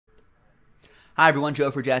Hi everyone, Joe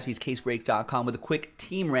for jaspyscasebreaks.com with a quick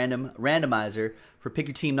team randomizer for pick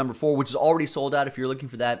your team number 4, which is already sold out. If you're looking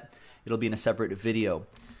for that, it'll be in a separate video.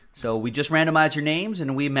 So we just randomize your names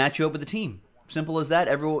and we match you up with a team. Simple as that.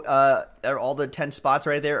 All the 10 spots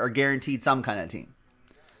right there are guaranteed some kind of team.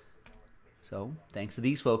 So thanks to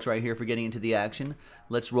these folks right here for getting into the action.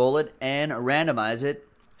 Let's roll it and randomize it.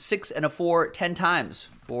 6 and a 4, 10 times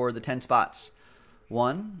for the 10 spots.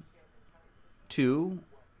 1, 2,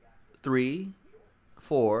 3,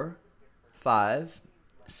 4, 5,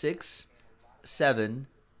 6, 7,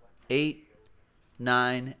 8,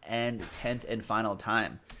 9, and 10th and final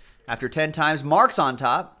time. After 10 times, Mark's on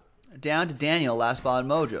top, down to Daniel, last spot on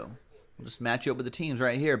Mojo. We'll just match you up with the teams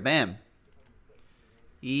right here. Bam.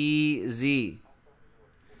 Easy.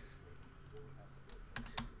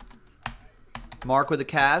 Mark with the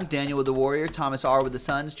Cavs, Daniel with the Warriors, Thomas R with the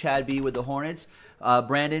Suns, Chad B with the Hornets,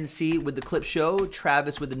 Brandon C with the Clip Show,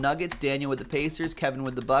 Travis with the Nuggets, Daniel with the Pacers, Kevin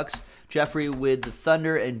with the Bucks, Jeffrey with the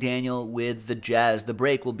Thunder, and Daniel with the Jazz. The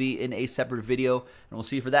break will be in a separate video, and we'll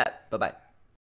see you for that. Bye-bye.